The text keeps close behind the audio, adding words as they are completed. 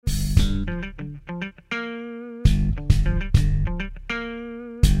Do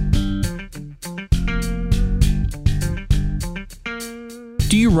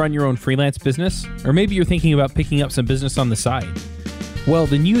you run your own freelance business? Or maybe you're thinking about picking up some business on the side? Well,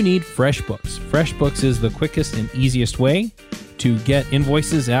 then you need FreshBooks. FreshBooks is the quickest and easiest way to get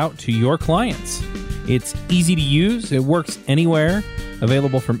invoices out to your clients. It's easy to use. It works anywhere,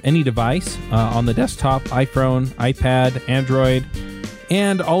 available from any device on the desktop, iPhone, iPad, Android,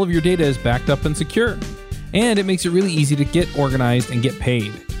 and all of your data is backed up and secure. And it makes it really easy to get organized and get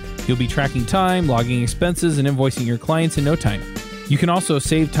paid. You'll be tracking time, logging expenses, and invoicing your clients in no time. You can also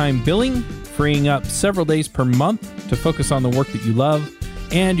save time billing, freeing up several days per month to focus on the work that you love,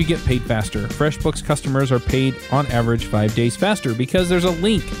 and you get paid faster. FreshBooks customers are paid on average 5 days faster because there's a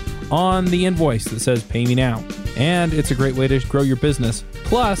link on the invoice that says pay me now. And it's a great way to grow your business.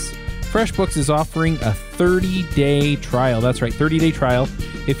 Plus, FreshBooks is offering a 30-day trial. That's right, 30-day trial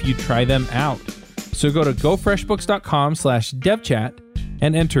if you try them out. So go to gofreshbooks.com/devchat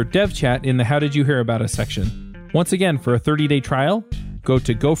and enter devchat in the How Did You Hear About Us section. Once again, for a 30-day trial, go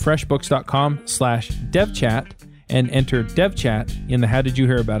to gofreshbooks.com/devchat and enter devchat in the How Did You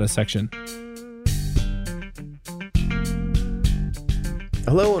Hear About Us section.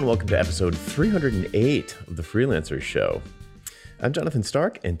 Hello and welcome to episode 308 of The Freelancers Show. I'm Jonathan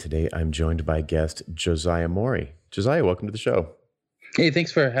Stark, and today I'm joined by guest Josiah Mory. Josiah, welcome to the show. Hey,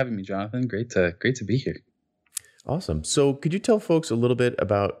 thanks for having me, Jonathan. Great to be here. Awesome. So could you tell folks a little bit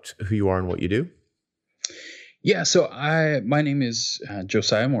about who you are and what you do? Yeah, so my name is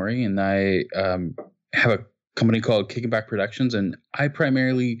Josiah Mory, and I have a company called Kicking Back Productions, and I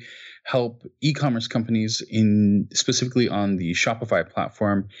primarily help e-commerce companies specifically on the Shopify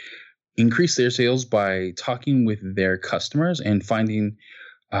platform increase their sales by talking with their customers and finding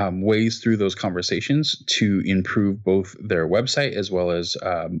ways through those conversations to improve both their website as well as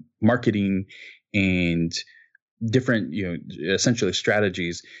marketing and different, essentially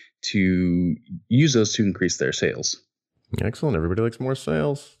strategies to use those to increase their sales. Excellent. Everybody likes more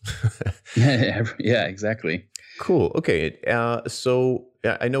sales. Yeah, exactly. Cool. Okay. So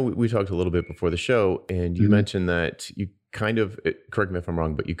I know we talked a little bit before the show, and you mentioned that you kind of, correct me if I'm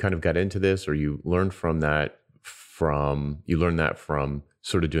wrong, but you kind of got into this, or you learned from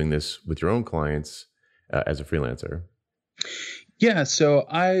sort of doing this with your own clients as a freelancer. Yeah. So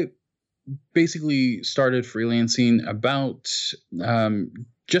I basically started freelancing about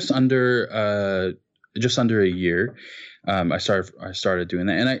just under a year. I started doing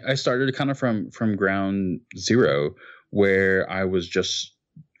that, and I started kind of from ground zero, where I was just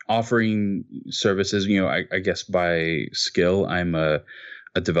offering services. I guess by skill, I'm a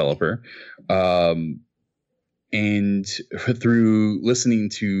developer, and through listening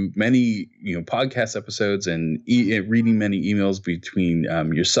to many podcast episodes and reading many emails between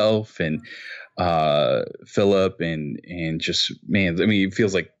yourself and Philip and just, man, I mean, it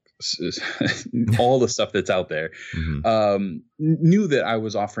feels like all the stuff that's out there. Knew that I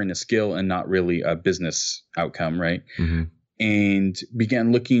was offering a skill and not really a business outcome, right? And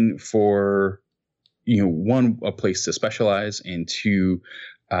began looking for a place to specialize, and two,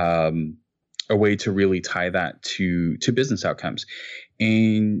 a way to really tie that to business outcomes.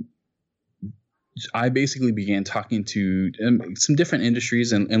 And I basically began talking to some different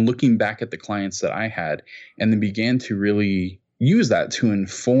industries and looking back at the clients that I had, and then began to really use that to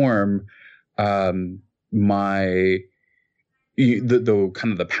inform the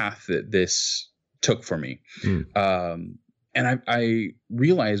kind of the path that this took for me. And I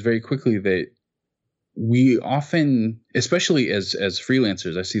realized very quickly that we often, especially as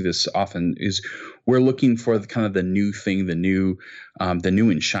freelancers, I see this often, is we're looking for the new thing, the new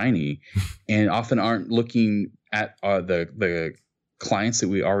and shiny, and often aren't looking at the clients that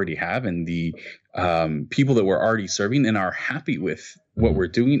we already have and the people that we're already serving and are happy with what we're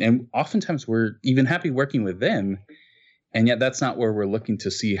doing. And oftentimes we're even happy working with them. And yet that's not where we're looking to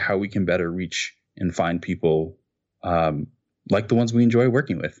see how we can better reach and find people like the ones we enjoy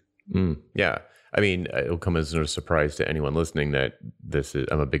working with. Yeah. I mean, it'll come as no surprise to anyone listening that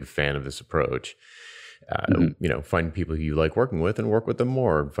I'm a big fan of this approach. Find people who you like working with and work with them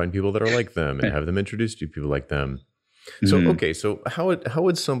more. Find people that are like them and have them introduce you to people like them. So, okay. So how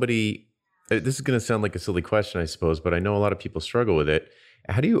would somebody, this is going to sound like a silly question, I suppose, but I know a lot of people struggle with it.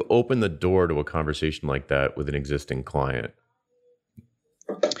 How do you open the door to a conversation like that with an existing client?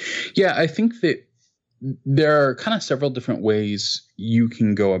 Yeah, I think that there are kind of several different ways you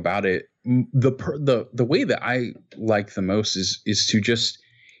can go about it. The way that I like the most is to just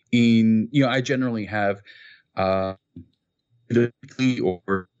I generally have weekly or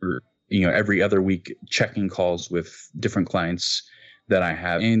every other week checking calls with different clients that I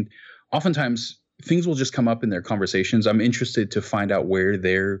have, and oftentimes things will just come up in their conversations. I'm interested to find out where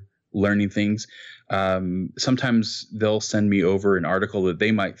they're learning things. Sometimes they'll send me over an article that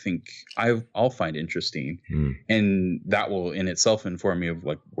they might think I'll find interesting. And that will in itself inform me of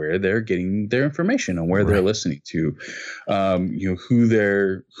like where they're getting their information and where they're listening to,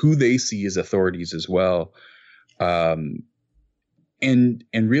 who they see as authorities as well. And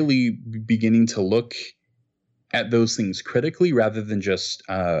really beginning to look at those things critically rather than just,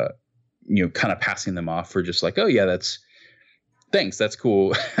 kind of passing them off for just like, oh yeah, thanks, that's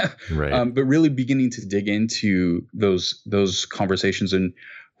cool. Right. But really beginning to dig into those conversations. And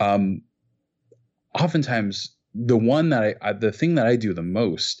oftentimes the thing that I do the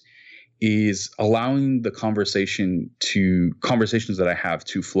most is allowing the conversations that I have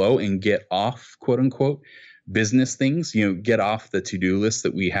to flow and get off, quote unquote, business things, get off the to-do list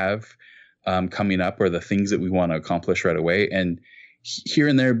that we have coming up or the things that we want to accomplish right away. And here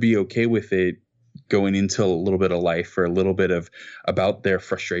and there be okay with it going into a little bit of life or a little bit of about their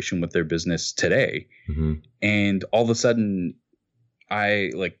frustration with their business today. And all of a sudden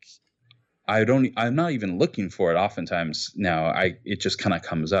I'm not even looking for it oftentimes now. It just kind of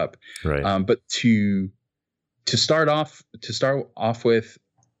comes up. Right. But to start off with,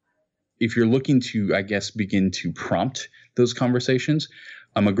 if you're looking to, I guess, begin to prompt those conversations,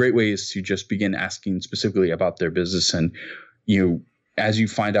 a great way is to just begin asking specifically about their business. And, as you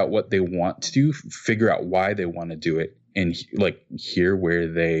find out what they want to do, figure out why they want to do it and hear where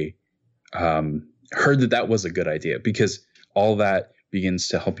they heard that was a good idea, because all that begins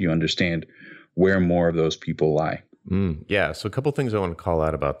to help you understand where more of those people lie. Yeah. So a couple things I want to call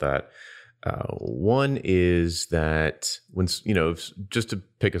out about that. One is that when, just to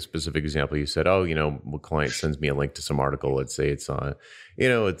pick a specific example, you said, a client sends me a link to some article. Let's say it's on,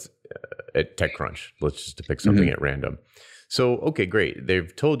 it's at TechCrunch. Let's just pick something at random. So, okay, great.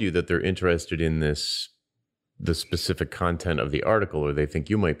 They've told you that they're interested in the specific content of the article, or they think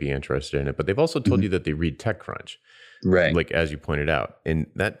you might be interested in it, but they've also told you that they read TechCrunch. Right. Like, as you pointed out. And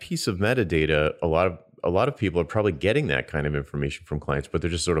that piece of metadata, a lot of people are probably getting that kind of information from clients, but they're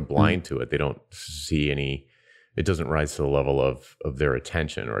just sort of blind to it. They don't see it doesn't rise to the level of their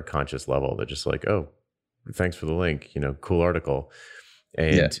attention or a conscious level. They're just like, oh, thanks for the link, cool article.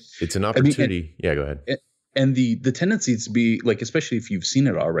 And it's an opportunity. Go ahead. And the tendency to be like, especially if you've seen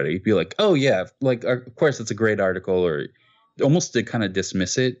it already, be like, oh yeah, like of course it's a great article, or almost to kind of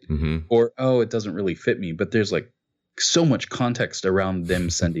dismiss it, or oh, it doesn't really fit me. But there's like so much context around them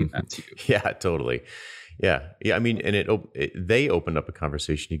sending that to you. Yeah, totally. Yeah. I mean, and they opened up a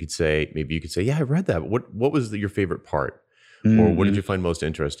conversation. Maybe you could say, yeah, I read that. What was your favorite part? Or what did you find most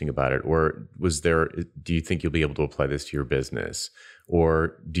interesting about it? Or do you think you'll be able to apply this to your business?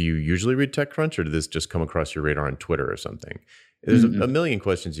 Or do you usually read TechCrunch, or did this just come across your radar on Twitter or something? There's a million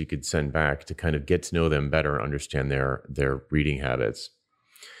questions you could send back to kind of get to know them better, understand their reading habits.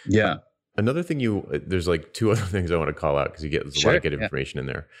 Yeah. Another thing there's like two other things I want to call out because there's a lot of good information in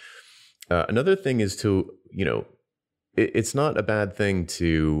there. Another thing is to, it's not a bad thing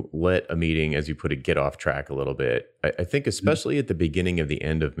to let a meeting, as you put it, get off track a little bit. I think especially at the beginning of the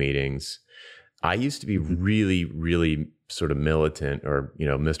end of meetings, I used to be really, really sort of militant or,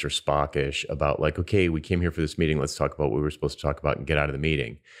 Mr. Spockish about like, okay, we came here for this meeting. Let's talk about what we were supposed to talk about and get out of the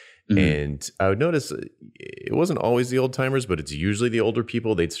meeting. And I would notice it wasn't always the old timers, but it's usually the older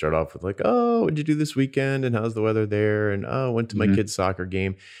people. They'd start off with like, oh, what'd you do this weekend? And how's the weather there? And oh, went to my kid's soccer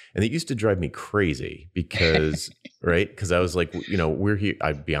game. And it used to drive me crazy because, right? Because I was like, we're here.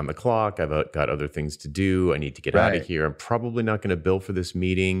 I'd be on the clock. I've got other things to do. I need to get out of here. I'm probably not going to bill for this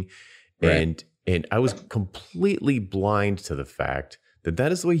meeting. And I was completely blind to the fact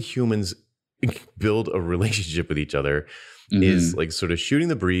that is the way humans build a relationship with each other. Is like sort of shooting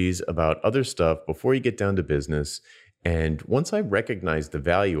the breeze about other stuff before you get down to business. And once I recognized the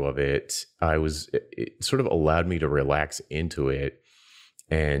value of it, it sort of allowed me to relax into it.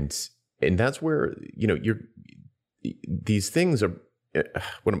 And that's where, these things are,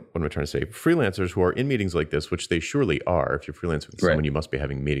 what am I trying to say? Freelancers who are in meetings like this, which they surely are. If you're freelancing with someone, you must be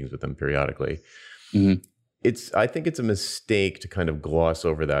having meetings with them periodically. I think it's a mistake to kind of gloss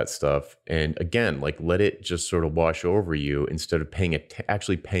over that stuff. And again, like let it just sort of wash over you instead of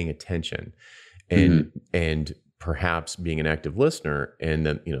actually paying attention and perhaps being an active listener. And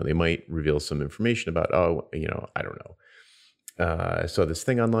then, they might reveal some information about, I don't know. I saw this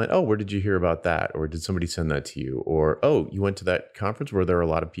thing online. Oh, where did you hear about that? Or did somebody send that to you? Or, oh, you went to that conference where there are a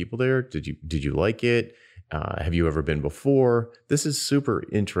lot of people there. Did you like it? Have you ever been before? This is super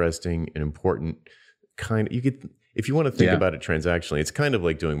interesting and important. If you want to think about it transactionally, it's kind of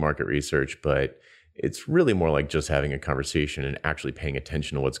like doing market research, but it's really more like just having a conversation and actually paying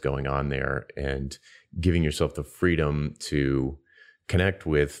attention to what's going on there and giving yourself the freedom to connect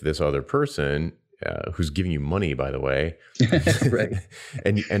with this other person who's giving you money, by the way, Right.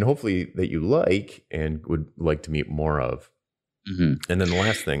 and hopefully that you like and would like to meet more of. Mm-hmm. And then the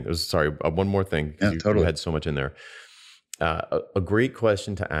last thing, one more thing, because you had so much in there. A great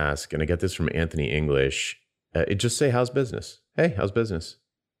question to ask, and I get this from Anthony English. It just say, "How's business?" Hey, how's business?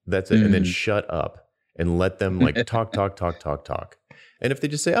 That's it. Mm-hmm. And then shut up and let them like talk. And if they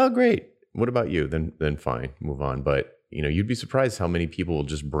just say, "Oh, great. What about you?" Then fine, move on. But you'd be surprised how many people will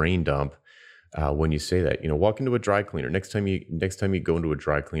just brain dump when you say that. Walk into a dry cleaner. Next time you go into a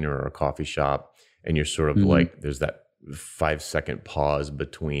dry cleaner or a coffee shop, and you're sort of like, there's that 5-second pause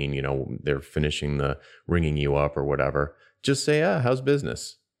between, they're finishing the ringing you up or whatever. Just say, how's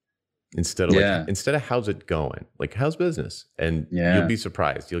business? Instead of how's it going? Like, how's business? And you'll be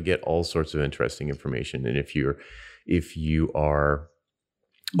surprised. You'll get all sorts of interesting information. And if you are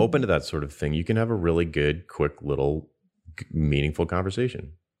open to that sort of thing, you can have a really good, quick, little meaningful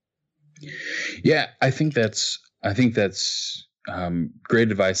conversation. Yeah, I think that's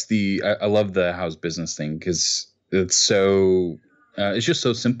great advice. I love the how's business thing because it's just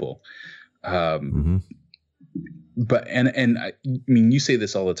so simple. But I mean, you say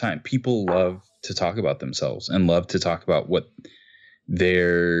this all the time. People love to talk about themselves and love to talk about what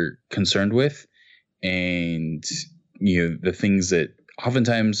they're concerned with, and the things that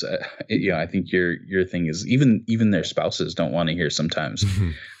oftentimes, I think your thing is even their spouses don't want to hear sometimes,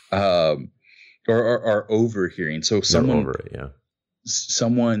 or are overhearing. So someone over it,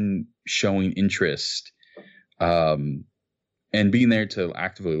 someone showing interest, and being there to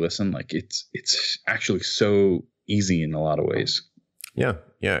actively listen, like it's actually so easy in a lot of ways. Yeah,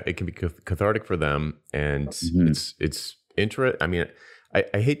 it can be cathartic for them, and it's interesting. I mean,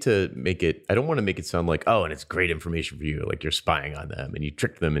 I hate to make it. I don't want to make it sound like, oh, and it's great information for you, like you're spying on them and you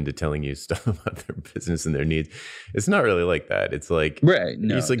tricked them into telling you stuff about their business and their needs. It's not really like that. It's like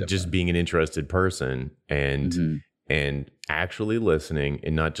it's like definitely. Just being an interested person and actually listening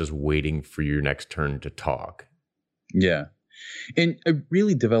and not just waiting for your next turn to talk. Yeah, and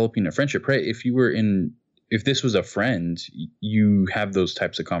really developing a friendship, right? If this was a friend, you have those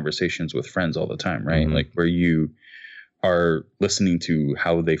types of conversations with friends all the time, right? Like where you are listening to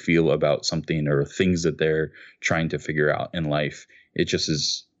how they feel about something or things that they're trying to figure out in life. It just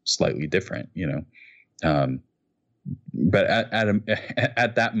is slightly different, but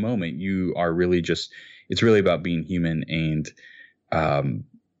at that moment, you are really it's really about being human and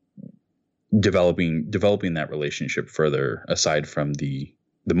developing that relationship further aside from the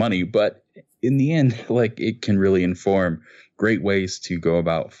money. But in the end, like, it can really inform great ways to go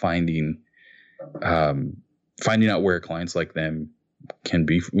about finding out where clients like them can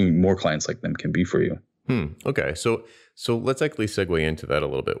be, more clients like them can be for you. Okay. So let's actually segue into that a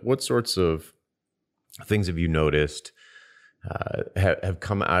little bit. What sorts of things have you noticed have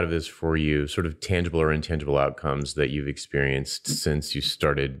come out of this for you, sort of tangible or intangible outcomes that you've experienced since you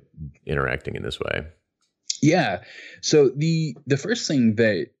started interacting in this way? Yeah. So the first thing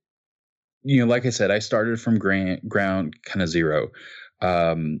that, like I said, I started from ground kind of zero,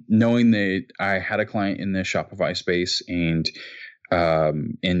 knowing that I had a client in the Shopify space and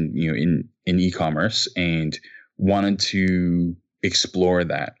in e-commerce, and wanted to explore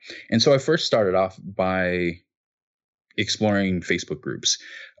that. And so I first started off by exploring Facebook groups.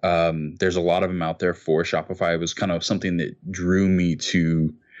 There's a lot of them out there for Shopify. It was kind of something that drew me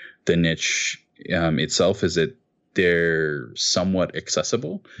to the niche itself, is that they're somewhat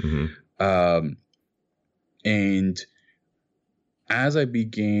accessible. And as I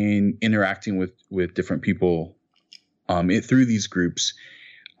began interacting with different people through these groups,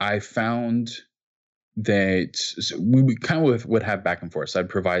 I found that we kind of would have back and forth. So I'd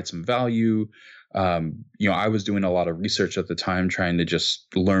provide some value. I was doing a lot of research at the time, trying to just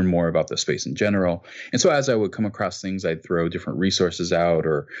learn more about the space in general. And so as I would come across things, I'd throw different resources out,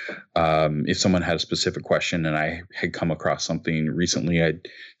 or if someone had a specific question and I had come across something recently, I'd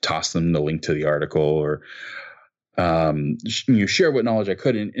toss them the link to the article, or share what knowledge I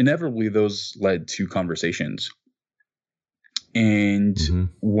could. And inevitably, those led to conversations. And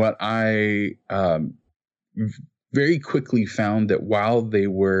what I very quickly found that while they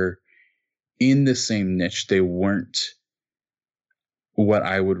were in the same niche, they weren't what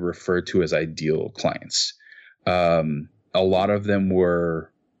I would refer to as ideal clients. A lot of them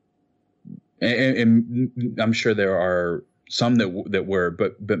were, and I'm sure there are some that were,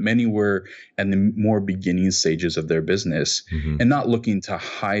 but many were at the more beginning stages of their business, and not looking to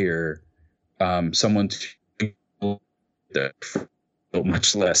hire someone to,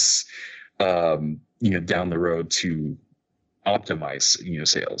 much less down the road to optimize,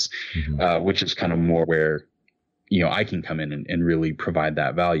 sales, Mm-hmm. which is kind of more where, I can come in and really provide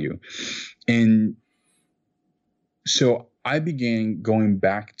that value. And so I began going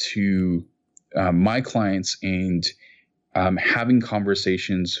back to my clients and having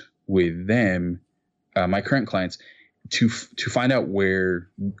conversations with them, my current clients, to find out where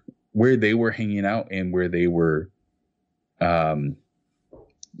they were hanging out and where they were, again,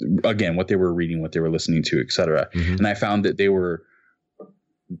 what they were reading, what they were listening to, etc. Mm-hmm. And I found that they were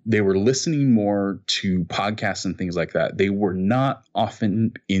listening more to podcasts and things like that. They were not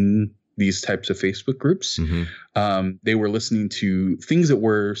often in these types of Facebook groups. Mm-hmm. They were listening to things that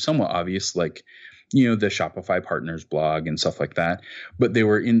were somewhat obvious, like, the Shopify Partners blog and stuff like that. But they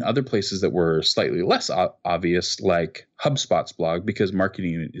were in other places that were slightly less obvious, like HubSpot's blog, because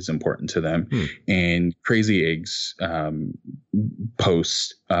marketing is important to them, and Crazy Eggs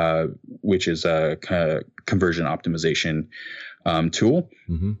post, which is a conversion optimization tool.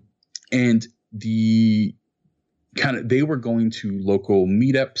 Mm-hmm. And they were going to local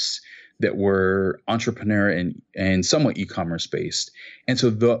meetups that were entrepreneur and somewhat e-commerce based. And so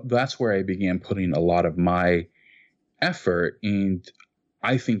that's where I began putting a lot of my effort, and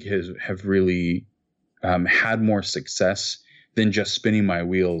I think have really had more success than just spinning my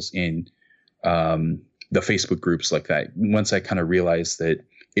wheels in the Facebook groups like that. Once I kind of realized that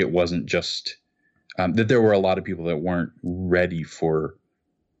it wasn't just that there were a lot of people that weren't ready for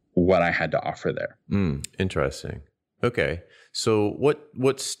what I had to offer there. Interesting. Okay. So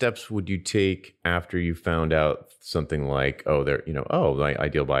what steps would you take after you found out something like, my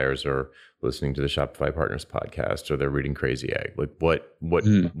ideal buyers are listening to the Shopify Partners podcast, or they're reading Crazy Egg? Like what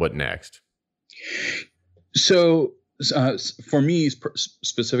next? So for me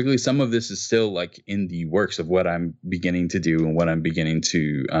specifically, some of this is still like in the works of what I'm beginning to do and what I'm beginning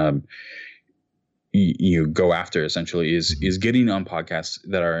to go after. Essentially is getting on podcasts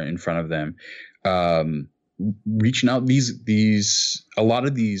that are in front of them. Reaching out, a lot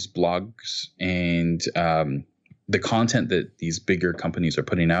of these blogs and the content that these bigger companies are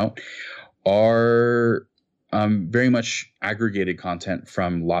putting out are very much aggregated content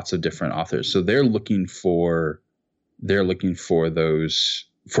from lots of different authors. So they're looking for those,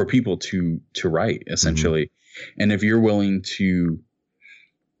 for people to write, essentially. Mm-hmm. And if you're willing to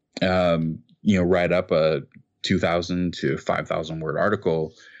write up a 2,000 to 5,000 word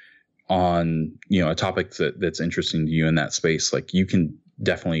article on, a topic that's interesting to you in that space, like, you can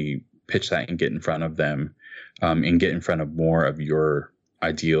definitely pitch that and get in front of them, and get in front of more of your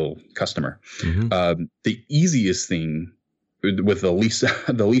ideal customer. Mm-hmm. The easiest thing with the least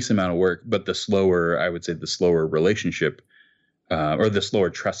amount of work, but the slower relationship, or the slower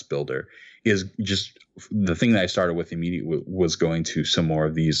trust builder, is just the thing that I started with immediately was going to some more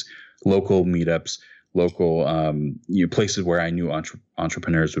of these local meetups, local places where I knew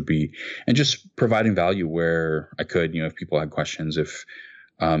entrepreneurs would be, and just providing value where I could. If people had questions, if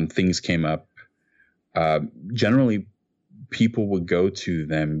things came up, generally people would go to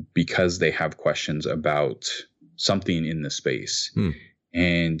them because they have questions about something in the space.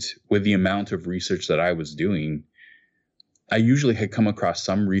 And with the amount of research that I was doing, I usually had come across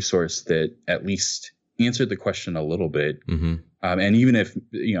some resource that at least answered the question a little bit. Mm-hmm. And even if,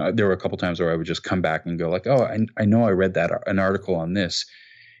 there were a couple times where I would just come back and go like, oh, I know I read an article on this.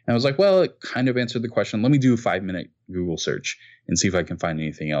 And I was like, well, it kind of answered the question. Let me do a 5-minute Google search and see if I can find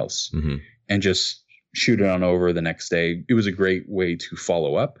anything else. Mm-hmm. And just shoot it on over the next day. It was a great way to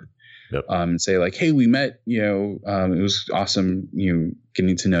follow up. Yep. And say like, hey, we met, it was awesome,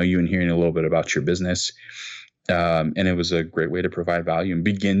 getting to know you and hearing a little bit about your business. And it was a great way to provide value and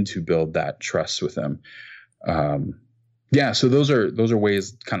begin to build that trust with them. So those are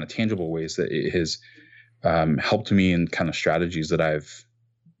ways, kind of tangible ways that it has helped me, and kind of strategies that I've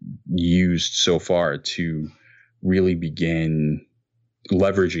used so far to really begin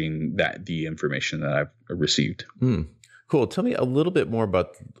leveraging the information that I've received. Cool. Tell me a little bit more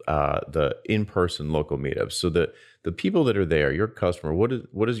about the in-person local meetups. So the people that are there, your customer,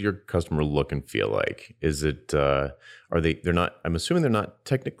 what does your customer look and feel like? Is it they're not, I'm assuming they're not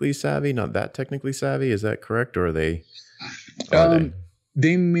technically savvy, not that technically savvy. Is that correct? Or are they?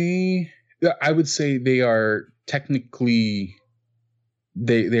 They may, I would say they are technically,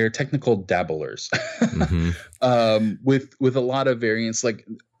 they're technical dabblers. Mm-hmm. With a lot of variance. Like,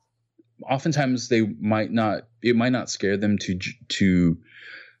 oftentimes it might not scare them to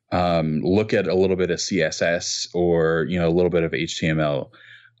look at a little bit of CSS or, a little bit of HTML.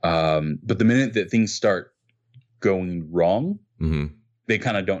 But the minute that things start going wrong, mm-hmm. they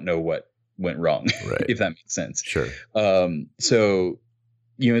kind of don't know what went wrong, right. If that makes sense. Sure.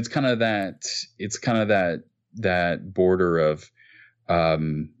 it's kind of that border of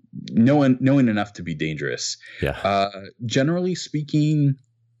knowing enough to be dangerous. Yeah. Generally speaking,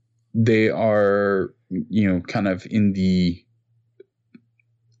 they are, kind of in the,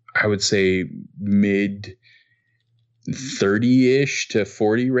 I would say, mid 30-ish to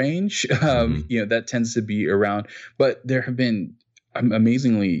 40 range. That tends to be around, but there have been,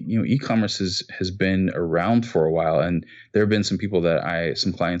 amazingly, e-commerce has been around for a while, and there have been some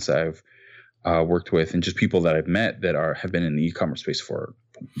clients that I've worked with, and just people that I've met that have been in the e-commerce space for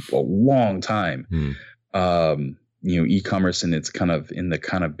a long time. E-commerce, and it's kind of in the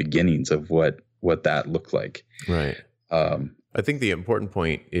kind of beginnings of what that looked like. Right. I think the important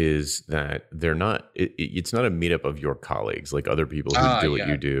point is that they're not. It's not a meetup of your colleagues, like other people who do what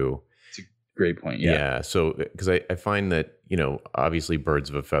you do. It's a great point. Yeah. So, because I find that, obviously birds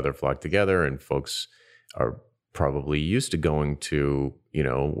of a feather flock together, and folks are probably used to going to,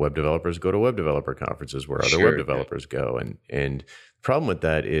 web developers go to web developer conferences where other web developers go. And the problem with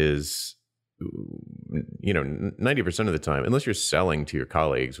that is, 90% of the time, unless you're selling to your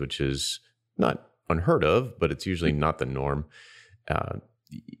colleagues, which is not unheard of, but it's usually not the norm.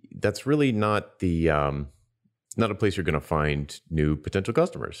 That's really not not a place you're going to find new potential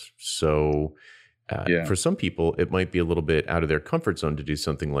customers. So for some people, it might be a little bit out of their comfort zone to do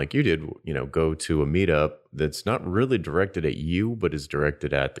something like you did, go to a meetup that's not really directed at you, but is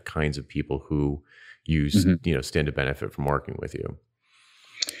directed at the kinds of people who you, stand to benefit from working with you.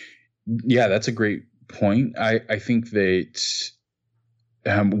 Yeah, that's a great point. I think that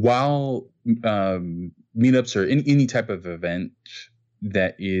while meetups or any type of event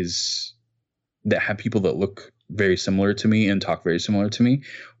that have people that look very similar to me and talk very similar to me,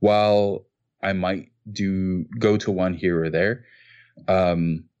 while I might go to one here or there,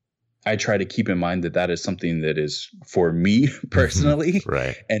 I try to keep in mind that is something that is for me personally,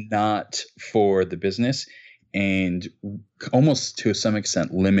 right, and not for the business, and almost to some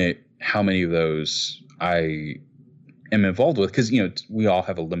extent limit how many of those I am involved with, because we all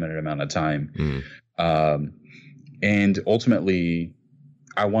have a limited amount of time, and ultimately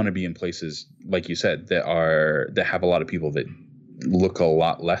I want to be in places, like you said, that have a lot of people that look a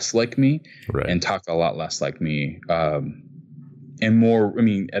lot less like me, right, and talk a lot less like me, and more. I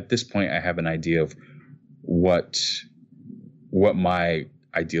mean, at this point, I have an idea of what my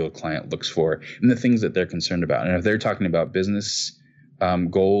ideal client looks for and the things that they're concerned about, and if they're talking about business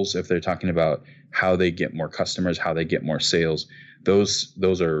goals, if they're talking about how they get more customers, how they get more sales,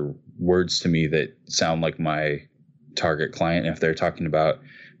 those are words to me that sound like my target client. And if they're talking about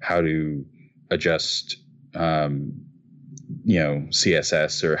how to adjust,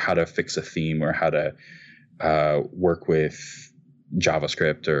 CSS, or how to fix a theme, or how to work with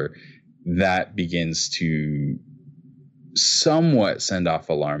JavaScript, or that begins to somewhat send off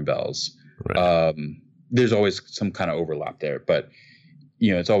alarm bells. Right. There's always some kind of overlap there, but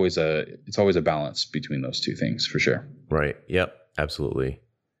it's always a balance between those two things, for sure. Right. Yep. Absolutely.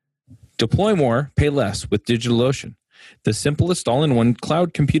 Deploy more, pay less with DigitalOcean, the simplest all-in-one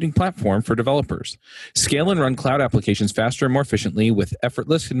cloud computing platform for developers. Scale and run cloud applications faster and more efficiently with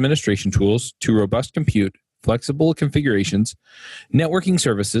effortless administration tools to robust compute, flexible configurations, networking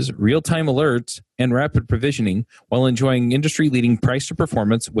services, real-time alerts, and rapid provisioning, while enjoying industry-leading price to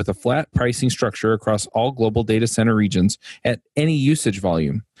performance with a flat pricing structure across all global data center regions at any usage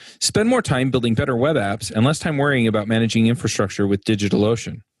volume. Spend more time building better web apps and less time worrying about managing infrastructure with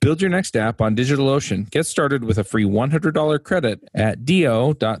DigitalOcean. Build your next app on DigitalOcean. Get started with a free $100 credit at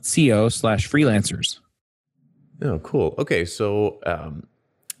do.co/freelancers. Oh, cool. Okay, so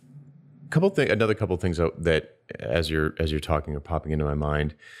another couple things that as you're talking are popping into my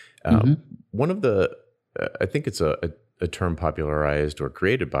mind. One of the, I think it's a term popularized or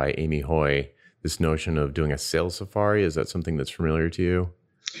created by Amy Hoy, this notion of doing a sales safari. Is that something that's familiar to you?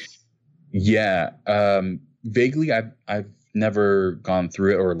 Yeah, vaguely. I've never gone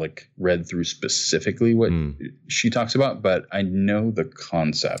through it or read through specifically what she talks about, but I know the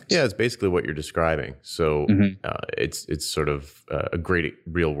concept. Yeah, it's basically what you're describing. So it's sort of a great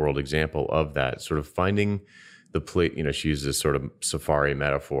real world example of that, sort of finding the place. She uses this sort of safari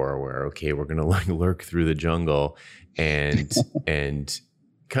metaphor where, okay, we're going to lurk through the jungle and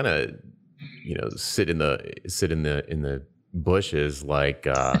kind of sit in the bushes like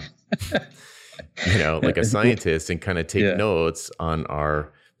like a scientist, and kind of take notes on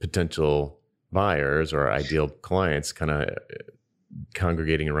our potential buyers or our ideal clients, kind of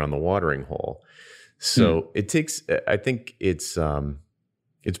congregating around the watering hole. So it takes, I think it's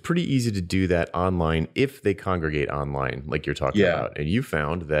pretty easy to do that online if they congregate online, like you're talking about. And you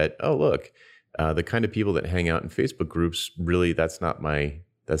found that, oh, look, the kind of people that hang out in Facebook groups, really, that's not my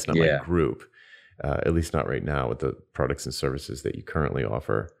That's not my group, at least not right now with the products and services that you currently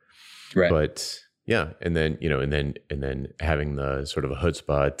offer. Right. But yeah, and then having the sort of a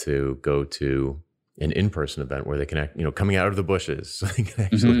chutzpah to go to an in-person event where they can coming out of the bushes so they can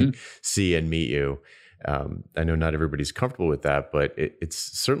actually see and meet you. I know not everybody's comfortable with that, but it's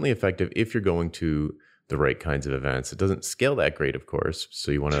certainly effective if you're going to the right kinds of events. It doesn't scale that great, of course,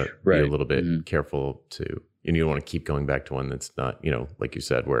 so you want to be a little bit careful to. You don't want to keep going back to one that's not, like you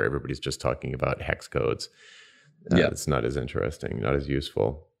said, where everybody's just talking about hex codes. It's not as interesting, not as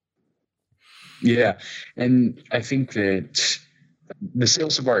useful. Yeah. And I think that the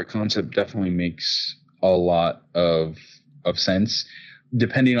sales of art concept definitely makes a lot of sense,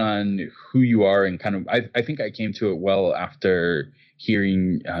 depending on who you are. And kind of, I think I came to it well after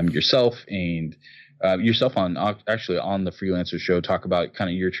hearing yourself and yourself on the Freelancer Show talk about kind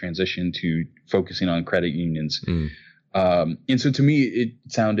of your transition to focusing on credit unions. And so to me, it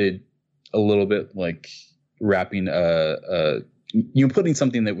sounded a little bit like wrapping putting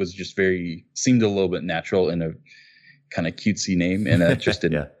something that was just seemed a little bit natural in a kind of cutesy name, and that just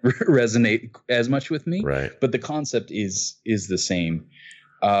didn't resonate as much with me. Right. But the concept is the same.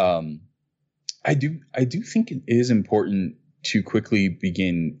 I do think it is important to quickly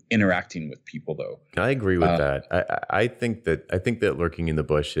begin interacting with people, though. I agree with that. I think that lurking in the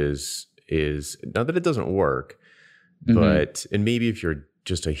bush is not that it doesn't work, but and maybe if you're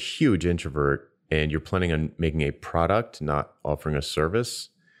just a huge introvert and you're planning on making a product, not offering a service,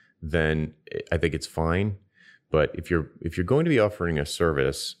 then I think it's fine. But if you're going to be offering a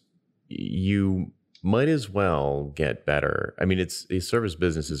service, you might as well get better. I mean, it's a service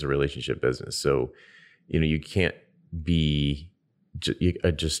business is a relationship business, so you can't be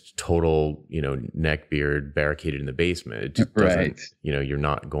just total neckbeard barricaded in the basement. It just doesn't, you're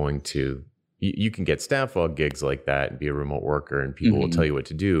not going to. You can get staff log gigs like that and be a remote worker, and people will tell you what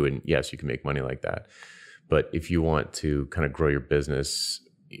to do. And yes, you can make money like that. But if you want to kind of grow your business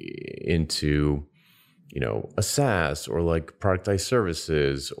into, a SaaS or like productized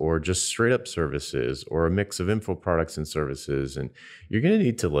services or just straight up services or a mix of info products and services, and you're going to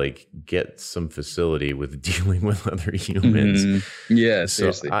need to like get some facility with dealing with other humans. Yeah,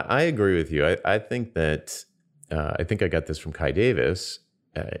 so seriously. I agree with you. I think that I think I got this from Kai Davis.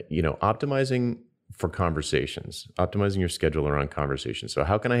 Optimizing for conversations, optimizing your schedule around conversations. So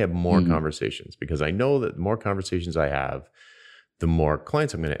how can I have more conversations? Because I know that the more conversations I have, the more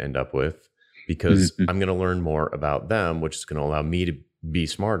clients I'm going to end up with, because I'm going to learn more about them, which is going to allow me to be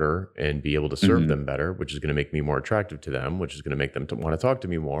smarter and be able to serve them better, which is going to make me more attractive to them, which is going to make them want to talk to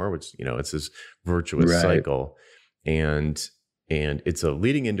me more, which, it's this virtuous cycle. And it's a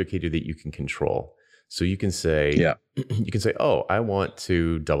leading indicator that you can control. So you can say, oh, I want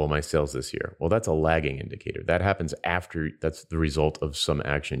to double my sales this year. Well, that's a lagging indicator. That happens after, that's the result of some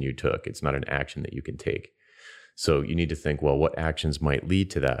action you took. It's not an action that you can take. So you need to think, well, what actions might lead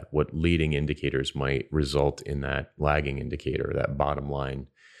to that? What leading indicators might result in that lagging indicator, that bottom line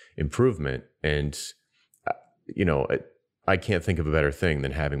improvement? And, I can't think of a better thing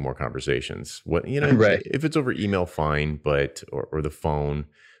than having more conversations. If it's over email, fine, but, or the phone,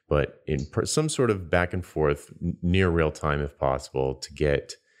 but in some sort of back and forth, near real time, if possible, to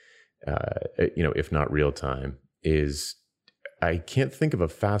get, if not real time, I can't think of a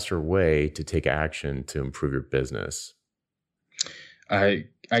faster way to take action to improve your business. I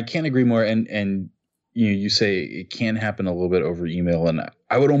can't agree more. And you say it can happen a little bit over email, and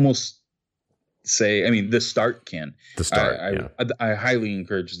I would almost say, the start can. The start. I highly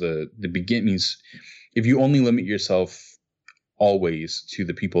encourage the beginnings. If you only limit yourself always to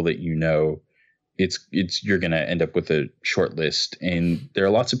the people that you're going to end up with a short list. And there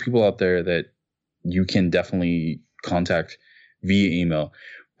are lots of people out there that you can definitely contact via email.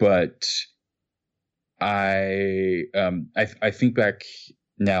 But I think back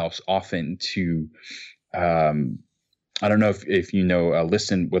now often to, I don't know if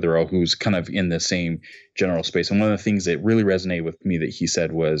Liston Witherell, who's kind of in the same general space. And one of the things that really resonated with me that he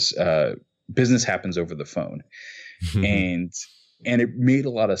said was, business happens over the phone. And it made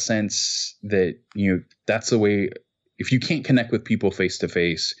a lot of sense that, that's the way. If you can't connect with people face to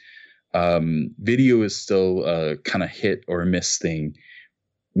face, video is still a kind of hit or miss thing.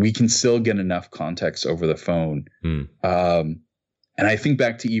 We can still get enough context over the phone. And I think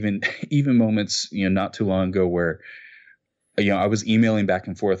back to even moments, not too long ago where, I was emailing back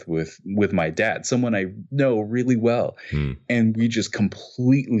and forth with my dad, someone I know really well. And we just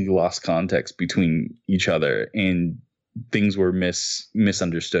completely lost context between each other. And things were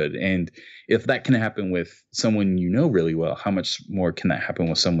misunderstood. And if that can happen with someone you know really well, how much more can that happen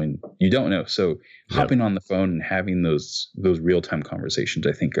with someone you don't know? So hopping on the phone and having those real-time conversations,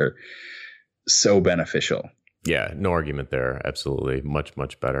 I think, are so beneficial. Yeah, no argument there. Absolutely. Much,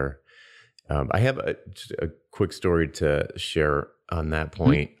 much better. I have just a quick story to share on that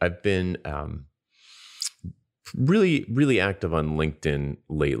point. I've been really, really active on LinkedIn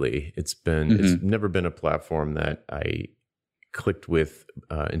lately. It's never been a platform that I clicked with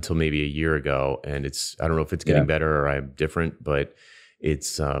until maybe a year ago. And I don't know if it's getting better or I'm different, but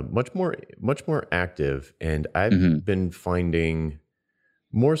it's much more active. And I've been finding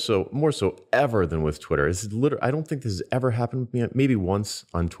more so ever than with Twitter. I don't think this has ever happened with me. Maybe once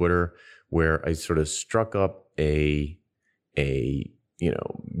on Twitter where I sort of struck up a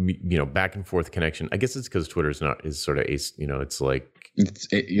back and forth connection. I guess it's because Twitter is sort of it's like it's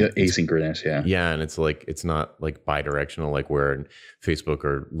asynchronous. Yeah. Yeah. And it's like, it's not like bi-directional, like where in Facebook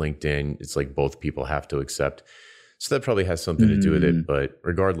or LinkedIn, it's like both people have to accept. So that probably has something to do with it. But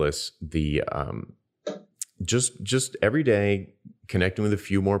regardless, the just every day connecting with a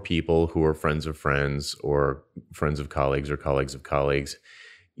few more people who are friends of friends or friends of colleagues or colleagues of colleagues,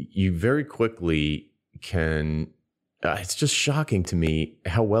 you very quickly can, it's just shocking to me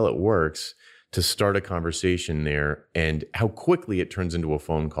how well it works to start a conversation there and how quickly it turns into a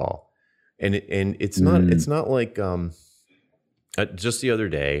phone call. And it's not like, just the other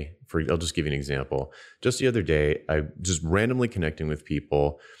day, I'll just give you an example. Just the other day, I just randomly connecting with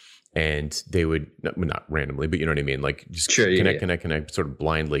people. And they would, not randomly, but you know what I mean? Like just connect, sort of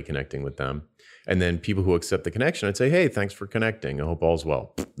blindly connecting with them. And then people who accept the connection, I'd say, hey, thanks for connecting. I hope all's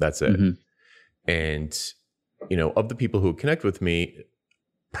well. That's it. And, of the people who connect with me,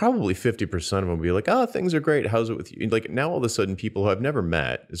 probably 50% of them would be like, oh, things are great. How's it with you? Like now all of a sudden people who I've never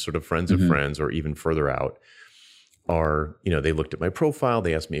met, sort of friends of friends or even further out, are, they looked at my profile,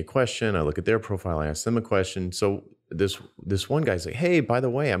 they asked me a question, I look at their profile, I ask them a question. So this one guy's like, hey, by the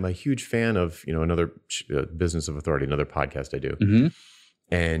way, I'm a huge fan of, another Business of Authority, another podcast I do.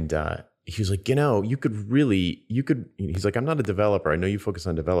 And he was like, he's like, I'm not a developer. I know you focus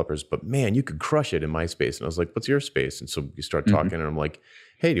on developers, but man, you could crush it in my space. And I was like, what's your space? And so we start talking and I'm like,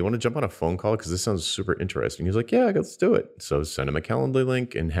 hey, do you want to jump on a phone call? Because this sounds super interesting. He's like, yeah, let's do it. So send him a Calendly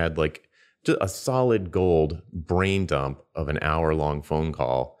link and had like just a solid gold brain dump of an hour-long phone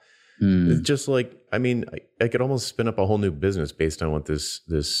call. It's just like, I could almost spin up a whole new business based on what this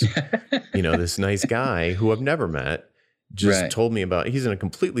this nice guy who I've never met just told me about. He's in a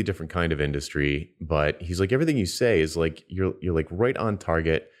completely different kind of industry, but he's like, everything you say is like, you're like right on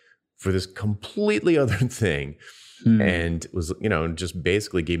target for this completely other thing. And was, just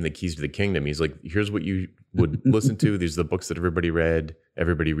basically gave him the keys to the kingdom. He's like, here's what you would listen to. These are the books that everybody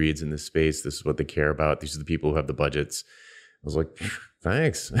reads in this space. This is what they care about. These are the people who have the budgets. I was like,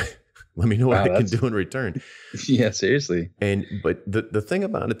 thanks. Let me know what I can do in return. Yeah, seriously. But the thing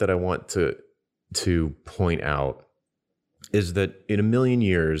about it that I want to point out is that in a million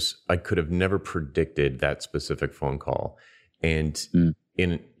years, I could have never predicted that specific phone call. And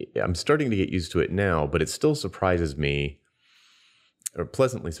I'm starting to get used to it now, but it still surprises me, or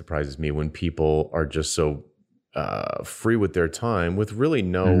pleasantly surprises me, when people are just so free with their time with really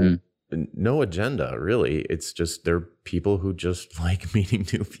no agenda, really. It's just they're people who just like meeting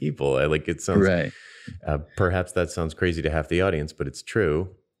new people. It sounds perhaps that sounds crazy to half the audience, but it's true.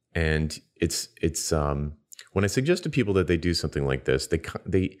 And it's when I suggest to people that they do something like this,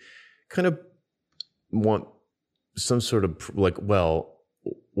 they kind of want some sort of like, well,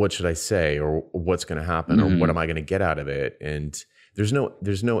 what should I say, or what's going to happen, or what am I going to get out of it? And there's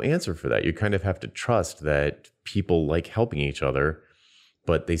no answer for that. You kind of have to trust that people like helping each other,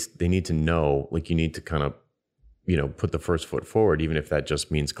 but they need to know, like, you need to kind of, put the first foot forward, even if that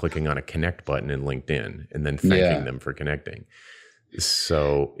just means clicking on a connect button in LinkedIn and then thanking them for connecting.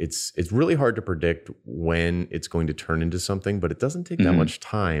 So it's really hard to predict when it's going to turn into something, but it doesn't take that much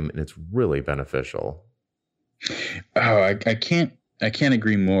time, and it's really beneficial. Oh, I can't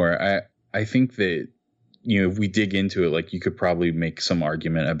agree more. I think that, if we dig into it, like, you could probably make some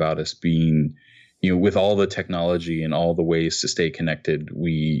argument about us being, with all the technology and all the ways to stay connected,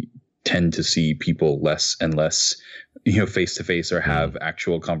 we tend to see people less and less, face to face, or have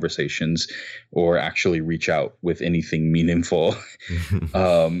actual conversations, or actually reach out with anything meaningful.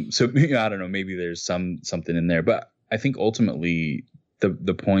 So I don't know, maybe there's something in there, but I think ultimately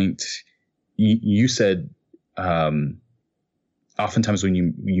the point you said, oftentimes when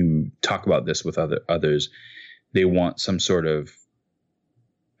you talk about this with others, they want some sort of,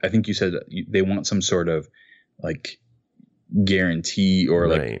 I think you said they want some sort of like guarantee, or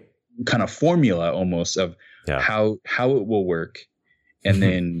like kind of formula almost of how it will work, and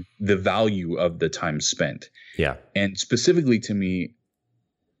then the value of the time spent. Yeah. And specifically to me,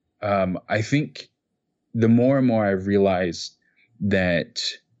 I think the more and more I've realized that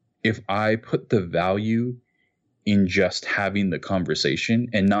if I put the value in just having the conversation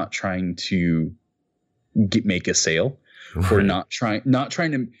and not trying to make a sale, right, or not trying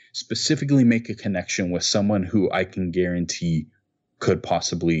to specifically make a connection with someone who I can guarantee could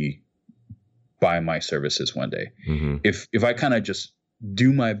possibly buy my services one day. Mm-hmm. If I kind of just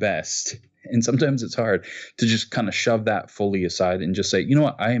do my best, and sometimes it's hard to just kind of shove that fully aside and just say, you know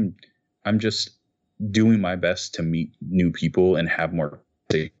what, I'm just doing my best to meet new people and have more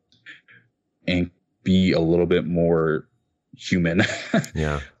and be a little bit more human.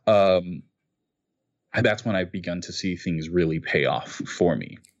 Yeah. That's when I've begun to see things really pay off for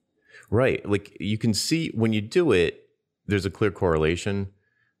me. Right. Like you can see when you do it, there's a clear correlation,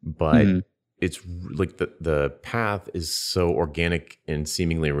 but it's like the path is so organic and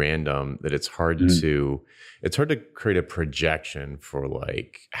seemingly random that it's hard to create a projection for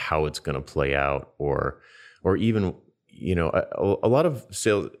like how it's going to play out, or even, you know, a lot of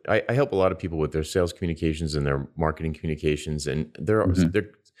sales. I help a lot of people with their sales communications and their marketing communications, and there's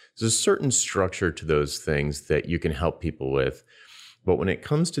a certain structure to those things that you can help people with. But when it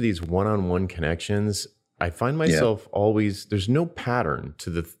comes to these one-on-one connections, I find myself always, there's no pattern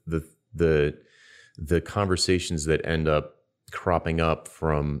to the conversations that end up cropping up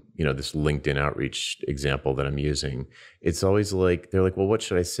from, you know, this LinkedIn outreach example that I'm using. It's always like, they're like, well, what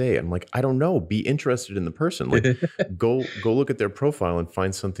should I say? I'm like, I don't know. Be interested in the person. Like go look at their profile and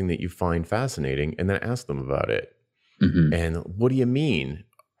find something that you find fascinating and then ask them about it. And what do you mean?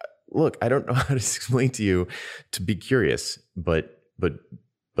 Look, I don't know how to explain to you to be curious, but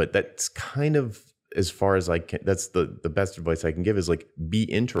that's kind of as far as I can. That's the best advice I can give is like, be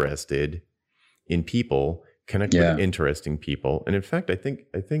interested in people, connect with interesting people. And in fact, I think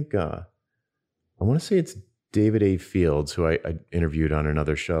I want to say it's David A. Fields, who I interviewed on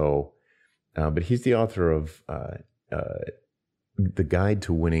another show, but he's the author of The Guide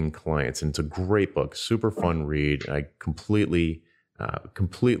to Winning Clients. And it's a great book, super fun read. I completely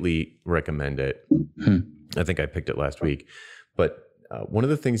recommend it. I think I picked it last week. But one of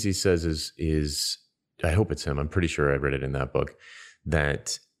the things he says is, I hope it's him, I'm pretty sure I read it in that book,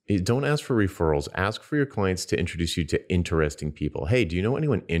 that don't ask for referrals. Ask for your clients to introduce you to interesting people. Hey, do you know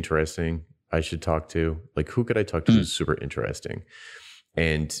anyone interesting I should talk to? Like, who could I talk to who's super interesting?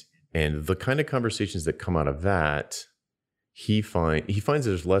 And the kind of conversations that come out of that, he finds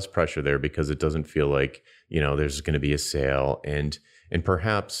there's less pressure there because it doesn't feel like, you know, there's going to be a sale. And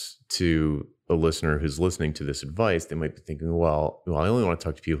perhaps to a listener who's listening to this advice, they might be thinking, well, I only want to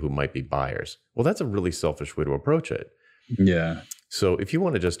talk to people who might be buyers. Well, that's a really selfish way to approach it. Yeah. So if you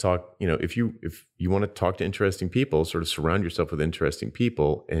want to just talk, you know, if you want to talk to interesting people, sort of surround yourself with interesting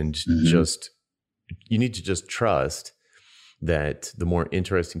people, and you need to just trust that the more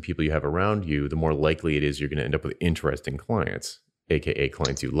interesting people you have around you, the more likely it is you're going to end up with interesting clients, aka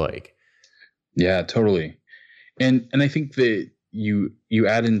clients you like. Yeah, totally. And I think that you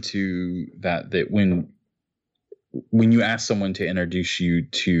add into that when you ask someone to introduce you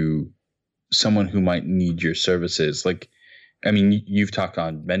to someone who might need your services, like, I mean, you've talked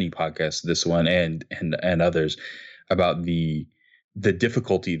on many podcasts, this one and others, about the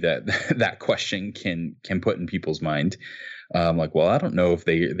difficulty that question can put in people's mind. Like, well, I don't know if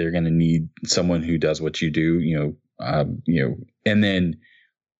they're going to need someone who does what you do, you know, and then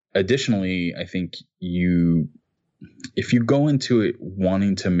additionally, I think if you go into it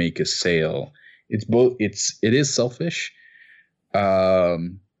wanting to make a sale, it is selfish.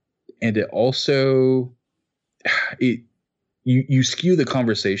 And it also, you skew the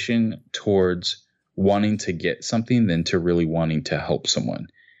conversation towards wanting to get something than to really wanting to help someone.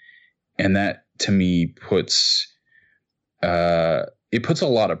 And that to me puts a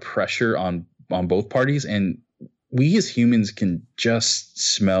lot of pressure on both parties. And we as humans can just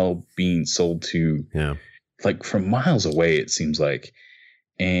smell being sold to, like, from miles away, it seems like.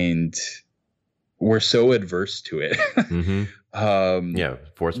 And we're so adverse to it.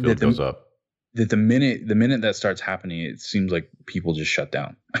 Force field goes up. That the minute that starts happening, it seems like people just shut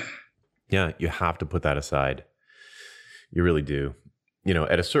down. Yeah, you have to put that aside. You really do. You know,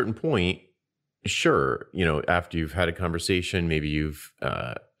 at a certain point, sure, you know, after you've had a conversation, maybe you've,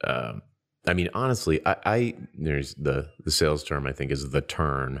 I mean, honestly, I there's the sales term, I think, is the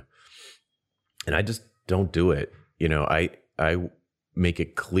turn. And I just don't do it. You know, I make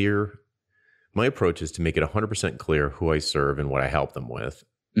it clear. My approach is to make it 100% clear who I serve and what I help them with.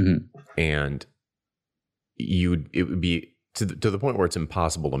 And it would be to the point where it's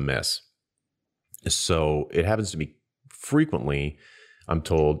impossible to miss. So it happens to me frequently. I'm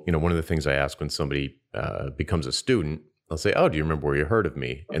told, one of the things I ask when somebody becomes a student, I'll say, "Oh, do you remember where you heard of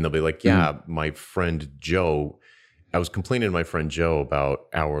me?" And they'll be like, "Yeah, my friend Joe. I was complaining to my friend Joe about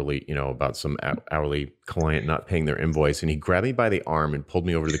about some hourly client not paying their invoice, and he grabbed me by the arm and pulled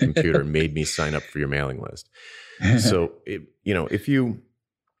me over to the computer and made me sign up for your mailing list." So, if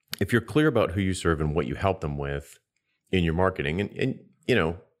you're clear about who you serve and what you help them with in your marketing, and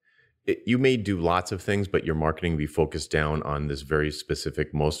you may do lots of things, but your marketing be focused down on this very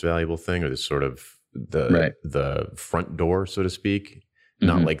specific, most valuable thing, or this sort of the front door, so to speak.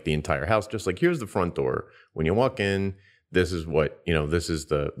 Not like the entire house, just like, here's the front door. When you walk in, this is what, this is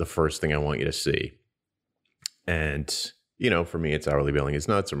the first thing I want you to see. And, for me, it's hourly billing is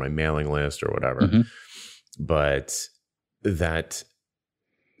nuts, or my mailing list, or whatever. But that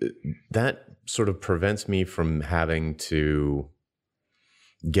sort of prevents me from having to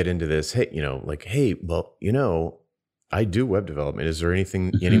get into this, I do web development. Is there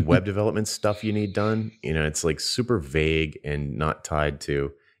any web development stuff you need done? It's like super vague and not tied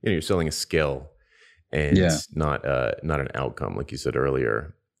to, you're selling a skill and not an outcome, like you said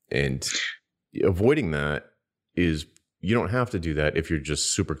earlier. And avoiding that is, you don't have to do that if you're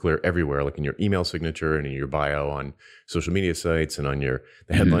just super clear everywhere, like in your email signature and in your bio on social media sites and on the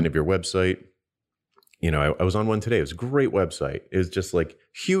headline of your website. I was on one today. It was a great website. It was just like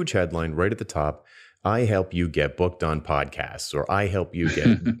huge headline right at the top. I help you get booked on podcasts, or I help you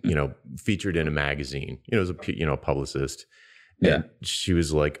get, featured in a magazine. As a publicist. Yeah. And she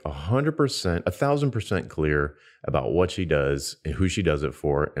was like 100%, 1,000% clear about what she does and who she does it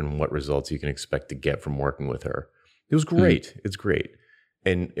for and what results you can expect to get from working with her. It was great. It's great.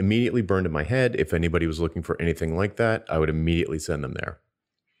 And immediately burned in my head. If anybody was looking for anything like that, I would immediately send them there.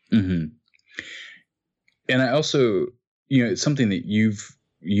 And I also, it's something that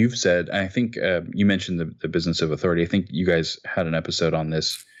you've said, I think you mentioned the business of authority. I think you guys had an episode on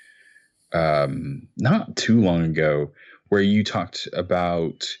this not too long ago, where you talked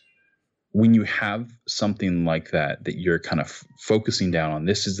about when you have something like that you're kind of focusing down on,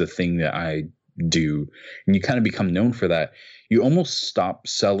 this is the thing that I do, and you kind of become known for that, you almost stop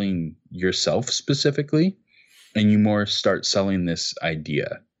selling yourself specifically, and you more start selling this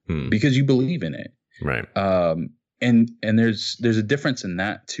idea because you believe in it. Right. And there's a difference in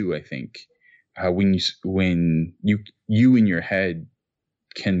that too. I think when you in your head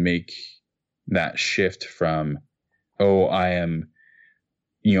can make that shift from, I'm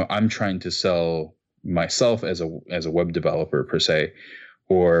trying to sell myself as a web developer per se,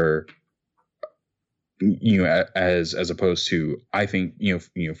 or as opposed to, I think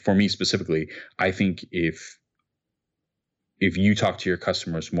for me specifically, I think if you talk to your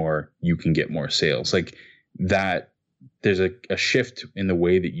customers more, you can get more sales. Like that, there's a shift in the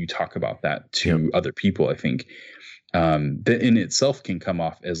way that you talk about that to other people, I think, that in itself can come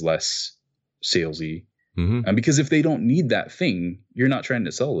off as less salesy. Because if they don't need that thing, you're not trying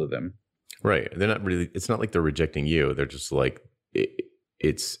to sell to them. Right. They're not really, it's not like they're rejecting you. They're just like,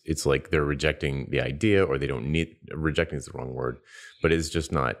 it's like they're rejecting the idea, or they don't need, rejecting is the wrong word, but it's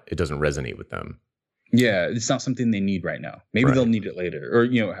just not, it doesn't resonate with them. Yeah. It's not something they need right now. Maybe they'll need it later, or,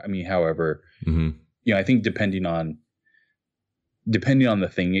 however, I think depending on the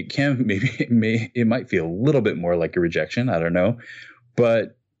thing, it can, it might feel a little bit more like a rejection. I don't know.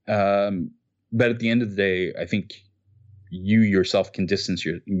 But at the end of the day, I think you yourself can distance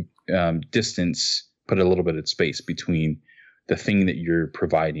put a little bit of space between the thing that you're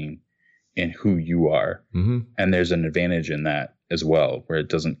providing and who you are. And there's an advantage in that as well, where it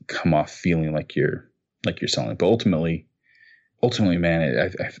doesn't come off feeling like you're selling. But ultimately,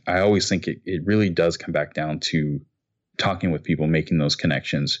 man, I always think it really does come back down to talking with people, making those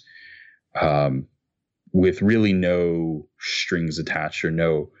connections, with really no strings attached, or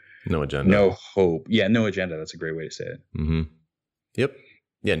no agenda, no hope. Yeah, no agenda. That's a great way to say it. Yep.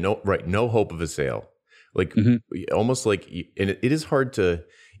 Yeah. No hope of a sale. Like almost like, and it is hard to,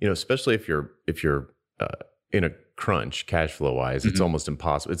 especially if you're in a crunch cash flow wise, it's almost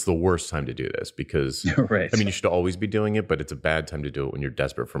impossible. It's the worst time to do this because you should always be doing it, but it's a bad time to do it when you're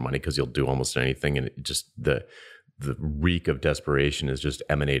desperate for money, because you'll do almost anything, and it just the reek of desperation is just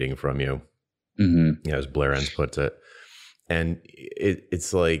emanating from you. As Blair Enns puts it. And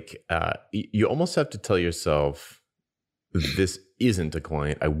it's like you almost have to tell yourself, this isn't a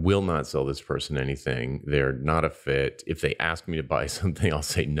client. I will not sell this person anything. They're not a fit. If they ask me to buy something, I'll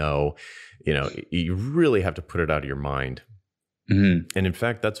say no. You really have to put it out of your mind. And in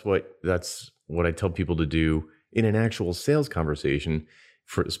fact, that's what I tell people to do in an actual sales conversation.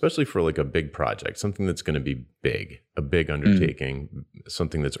 especially for like a big project, something that's going to be big, a big undertaking,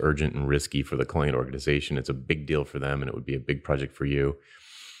 something that's urgent and risky for the client organization. It's a big deal for them, and it would be a big project for you.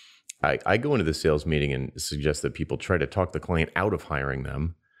 I go into the sales meeting and suggest that people try to talk the client out of hiring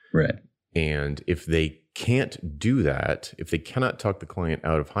them. Right. And if they can't do that, if they cannot talk the client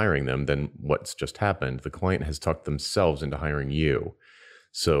out of hiring them, then what's just happened? The client has talked themselves into hiring you.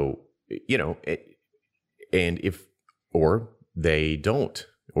 So, or they don't,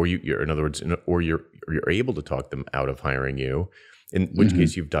 or you're, in other words, or you're able to talk them out of hiring you, in which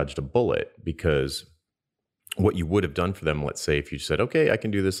case you've dodged a bullet, because what you would have done for them, let's say if you said, okay, I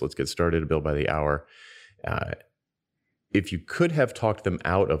can do this, let's get started, bill by the hour. If you could have talked them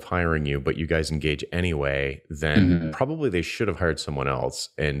out of hiring you, but you guys engage anyway, then probably they should have hired someone else.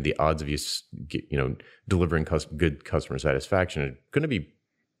 And the odds of you, delivering good customer satisfaction are going to be,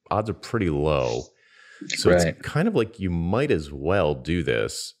 odds are pretty low. So it's kind of like you might as well do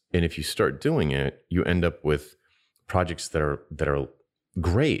this. And if you start doing it, you end up with projects that are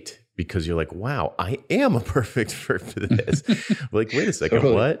great, because you're like, wow, I am a perfect fit for this. Like, wait a second,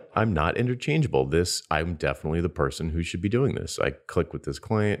 totally. What? I'm not interchangeable. I'm definitely the person who should be doing this. I click with this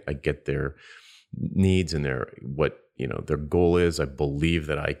client. I get their needs and their goal is. I believe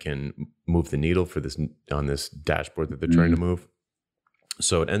that I can move the needle for this on this dashboard that they're trying to move.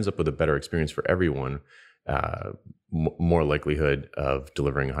 So it ends up with a better experience for everyone, more likelihood of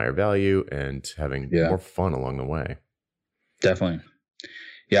delivering higher value and having more fun along the way. Definitely.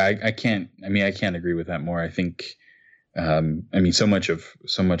 Yeah, I can't agree with that more. I think, so much of,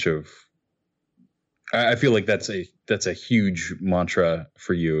 I feel like that's a huge mantra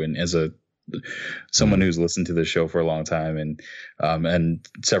for you. And as someone who's listened to this show for a long time, and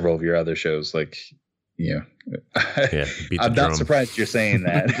several of your other shows, like, I'm not surprised you're saying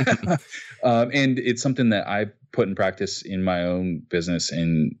that. And it's something that I've put in practice in my own business,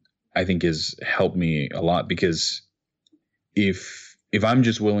 and I think has helped me a lot, because if I'm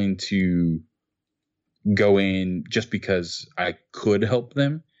just willing to go in just because I could help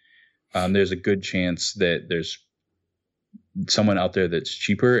them, there's a good chance that there's someone out there that's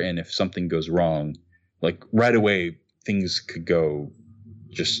cheaper. And if something goes wrong, like right away, things could go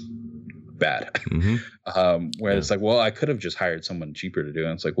just bad. Where it's like, well, I could have just hired someone cheaper to do it.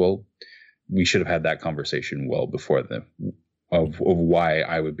 And it's like, well, we should have had that conversation well before of why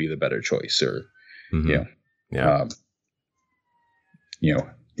I would be the better choice, or,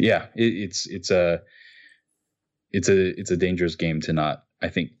 it's a dangerous game to not, I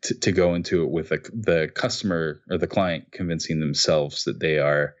think, to go into it with the customer or the client convincing themselves that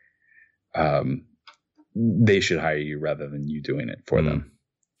they should hire you rather than you doing it for them.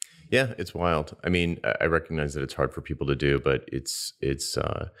 Yeah, it's wild. I mean, I recognize that it's hard for people to do, but it's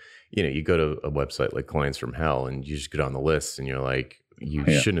you go to a website like Clients from Hell, and you just go down the list, and you're like, you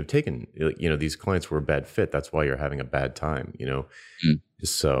shouldn't have taken, these clients were a bad fit. That's why you're having a bad time,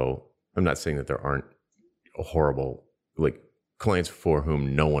 So I'm not saying that there aren't horrible, like, clients for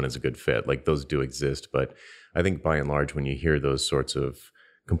whom no one is a good fit. Like, those do exist. But I think by and large, when you hear those sorts of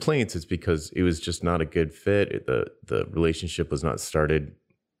complaints, it's because it was just not a good fit. The relationship was not started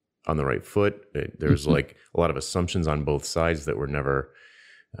on the right foot. There's like a lot of assumptions on both sides that were never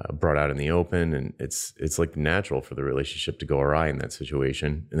brought out in the open, and it's like natural for the relationship to go awry in that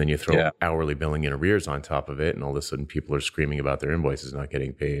situation. And then you throw hourly billing in arrears on top of it, and all of a sudden people are screaming about their invoices not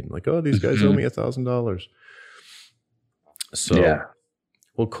getting paid. Like, oh, these guys owe me $1,000. So,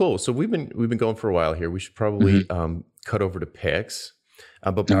 well, cool. So we've been going for a while here. We should probably cut over to picks.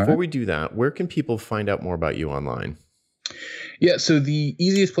 But before we do that, where can people find out more about you online? Yeah, so the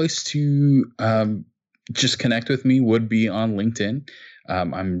easiest place to just connect with me would be on LinkedIn.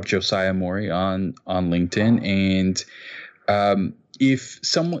 I'm Josiah Mory on LinkedIn, and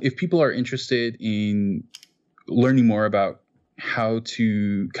if people are interested in learning more about how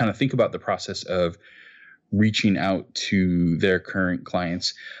to kind of think about the process of reaching out to their current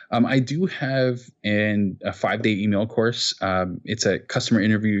clients, I do have a 5-day email course. It's at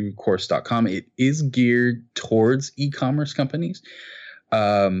customerinterviewcourse.com. It is geared towards e-commerce companies,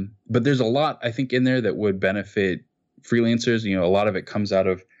 but there's a lot, I think, in there that would benefit freelancers. A lot of it comes out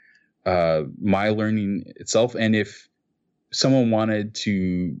of my learning itself. And if someone wanted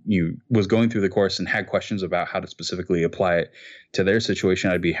to, was going through the course and had questions about how to specifically apply it to their situation,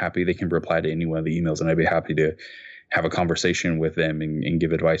 I'd be happy. They can reply to any one of the emails, and I'd be happy to have a conversation with them and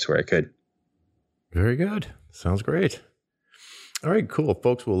give advice where I could. Very good. Sounds great. All right, cool.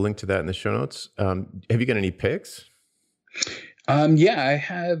 Folks, we'll link to that in the show notes. Have you got any picks? Yeah,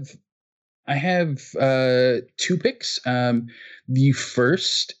 I have 2 picks. The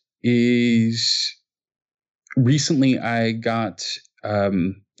first is, recently I got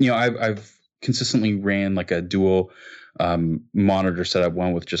I've consistently ran like a dual monitor setup,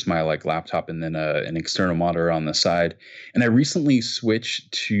 one with just my like laptop and then an external monitor on the side. And I recently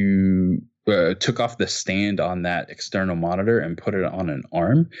switched to took off the stand on that external monitor and put it on an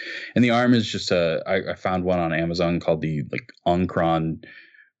arm. And the arm is just I found one on Amazon called the like Oncron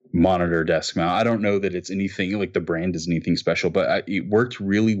monitor desk mount. I don't know that it's anything like the brand is anything special, but it worked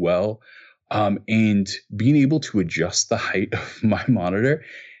really well. And being able to adjust the height of my monitor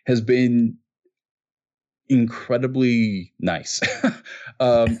has been incredibly nice.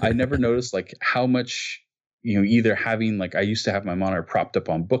 I never noticed like how much, either having like, I used to have my monitor propped up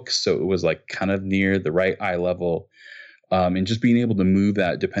on books, so it was like kind of near the right eye level. And just being able to move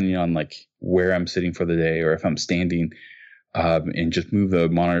that depending on like where I'm sitting for the day or if I'm standing, and just move the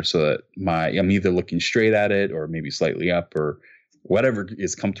monitor so that I'm either looking straight at it or maybe slightly up or whatever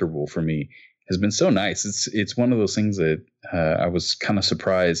is comfortable for me has been so nice. It's one of those things that I was kind of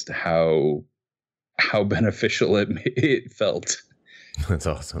surprised how beneficial it felt. That's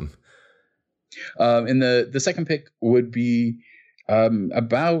awesome. And the second pick would be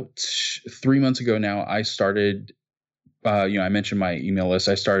about 3 months ago now. I started, I mentioned my email list.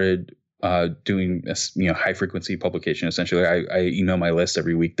 I started doing this, high frequency publication. Essentially, I email my list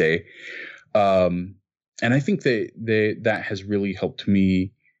every weekday, and I think that has really helped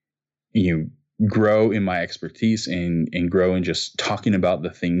me, grow in my expertise and grow in just talking about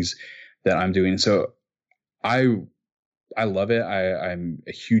the things that I'm doing. So I love it. I'm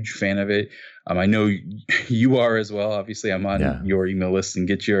a huge fan of it. I know you are as well. Obviously, I'm on your email list and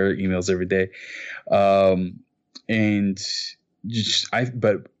get your emails every day.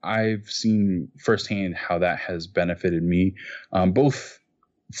 But I've seen firsthand how that has benefited me, both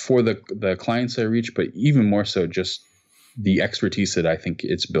for the clients I reach, but even more so just the expertise that I think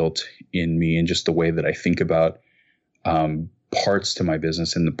it's built in me and just the way that I think about parts to my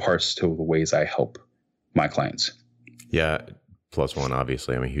business and the parts to the ways I help my clients. Yeah. Plus one,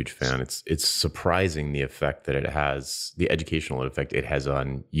 obviously, I'm a huge fan. It's surprising the effect that it has, the educational effect it has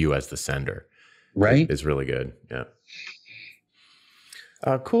on you as the sender. Right. It's really good. Yeah.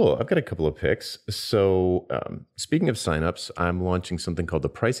 Cool. I've got a couple of picks. So speaking of signups, I'm launching something called the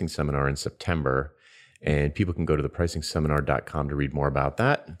Pricing Seminar in September. And people can go to thepricingseminar.com to read more about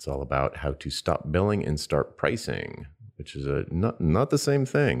that. It's all about how to stop billing and start pricing, which is not the same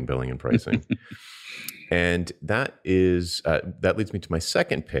thing, billing and pricing. And that leads me to my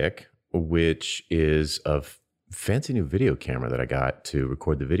second pick, which is a fancy new video camera that I got to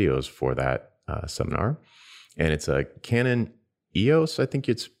record the videos for that seminar. And it's a Canon EOS, I think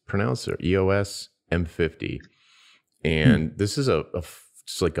it's pronounced, or EOS M50. And this is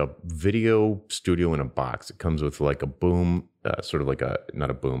it's like a video studio in a box. It comes with like a boom, sort of like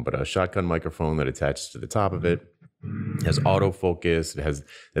not a boom, but a shotgun microphone that attaches to the top of it. It has autofocus. It has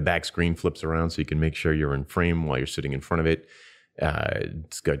the back screen flips around so you can make sure you're in frame while you're sitting in front of it.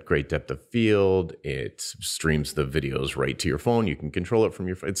 It's got great depth of field. It streams the videos right to your phone. You can control it from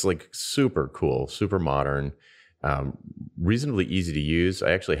your phone. It's like super cool, super modern, reasonably easy to use.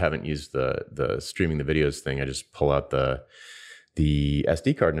 I actually haven't used the streaming the videos thing. I just pull out the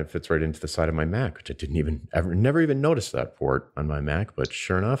SD card and it fits right into the side of my Mac, which I never even noticed that port on my Mac, but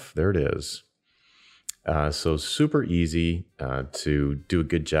sure enough, there it is. So super easy to do a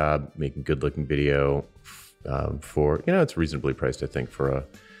good job making good looking video for, it's reasonably priced, I think, for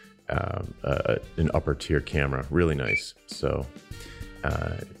an upper tier camera. Really nice. So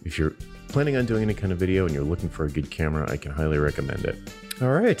if you're planning on doing any kind of video and you're looking for a good camera, I can highly recommend it. All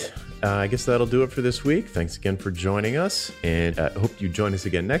right. I guess that'll do it for this week. Thanks again for joining us, and I hope you join us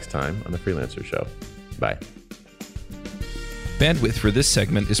again next time on The Freelancer Show. Bye. Bandwidth for this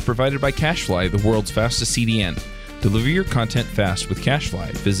segment is provided by CacheFly, the world's fastest CDN. Deliver your content fast with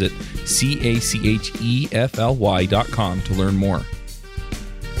CacheFly. Visit CACHEFLY.com to learn more.